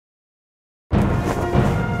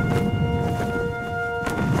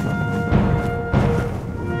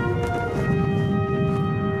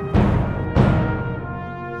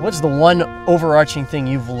What's the one overarching thing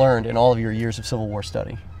you've learned in all of your years of Civil War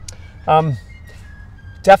study?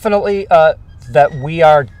 Definitely that we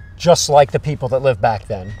are just like the people that lived back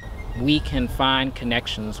then. We can find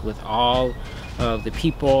connections with all of the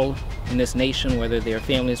people in this nation, whether their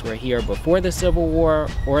families were here before the Civil War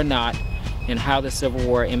or not, and how the Civil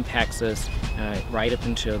War impacts us right up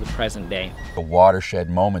until the present day. A watershed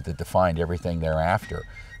moment that defined everything thereafter.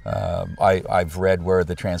 I've read where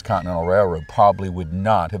the Transcontinental Railroad probably would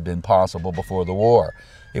not have been possible before the war.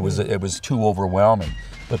 It was too overwhelming.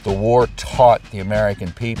 But the war taught the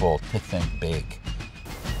American people to think big.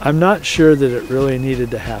 I'm not sure that it really needed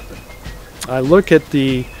to happen. I look at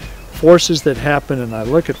the forces that happened, and I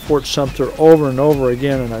look at Fort Sumter over and over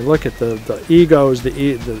again, and I look at the egos,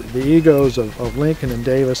 the egos of Lincoln and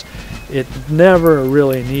Davis. It never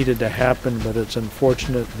really needed to happen, but it's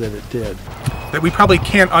unfortunate that it did. That we probably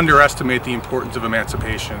can't underestimate the importance of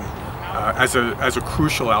emancipation as a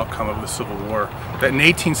crucial outcome of the Civil War. That in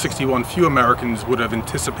 1861, few Americans would have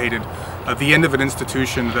anticipated the end of an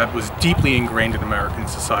institution that was deeply ingrained in American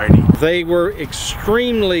society. They were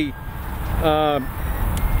extremely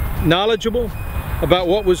knowledgeable about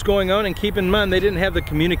what was going on, and keep in mind they didn't have the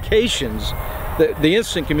communications, the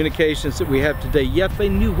instant communications that we have today, yet they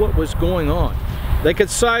knew what was going on. They could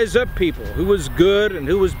size up people, who was good and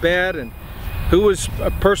who was bad, and who was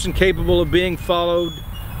a person capable of being followed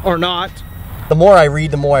or not. The more I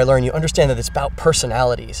read, the more I learn. You understand that it's about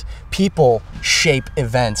personalities. People shape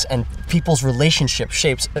events, and people's relationships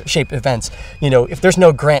shape events. You know, if there's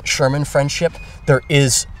no Grant-Sherman friendship, there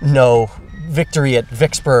is no victory at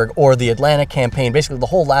Vicksburg or the Atlanta campaign. Basically, the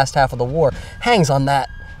whole last half of the war hangs on that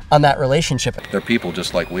relationship. They're people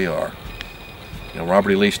just like we are. You know,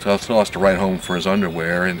 Robert E. Lee still has to write home for his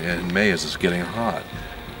underwear in May as it's getting hot.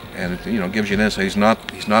 And it, you know, gives you an insight. He's not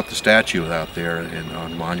the statue out there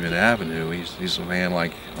on Monument Avenue. He's a man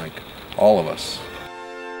like all of us.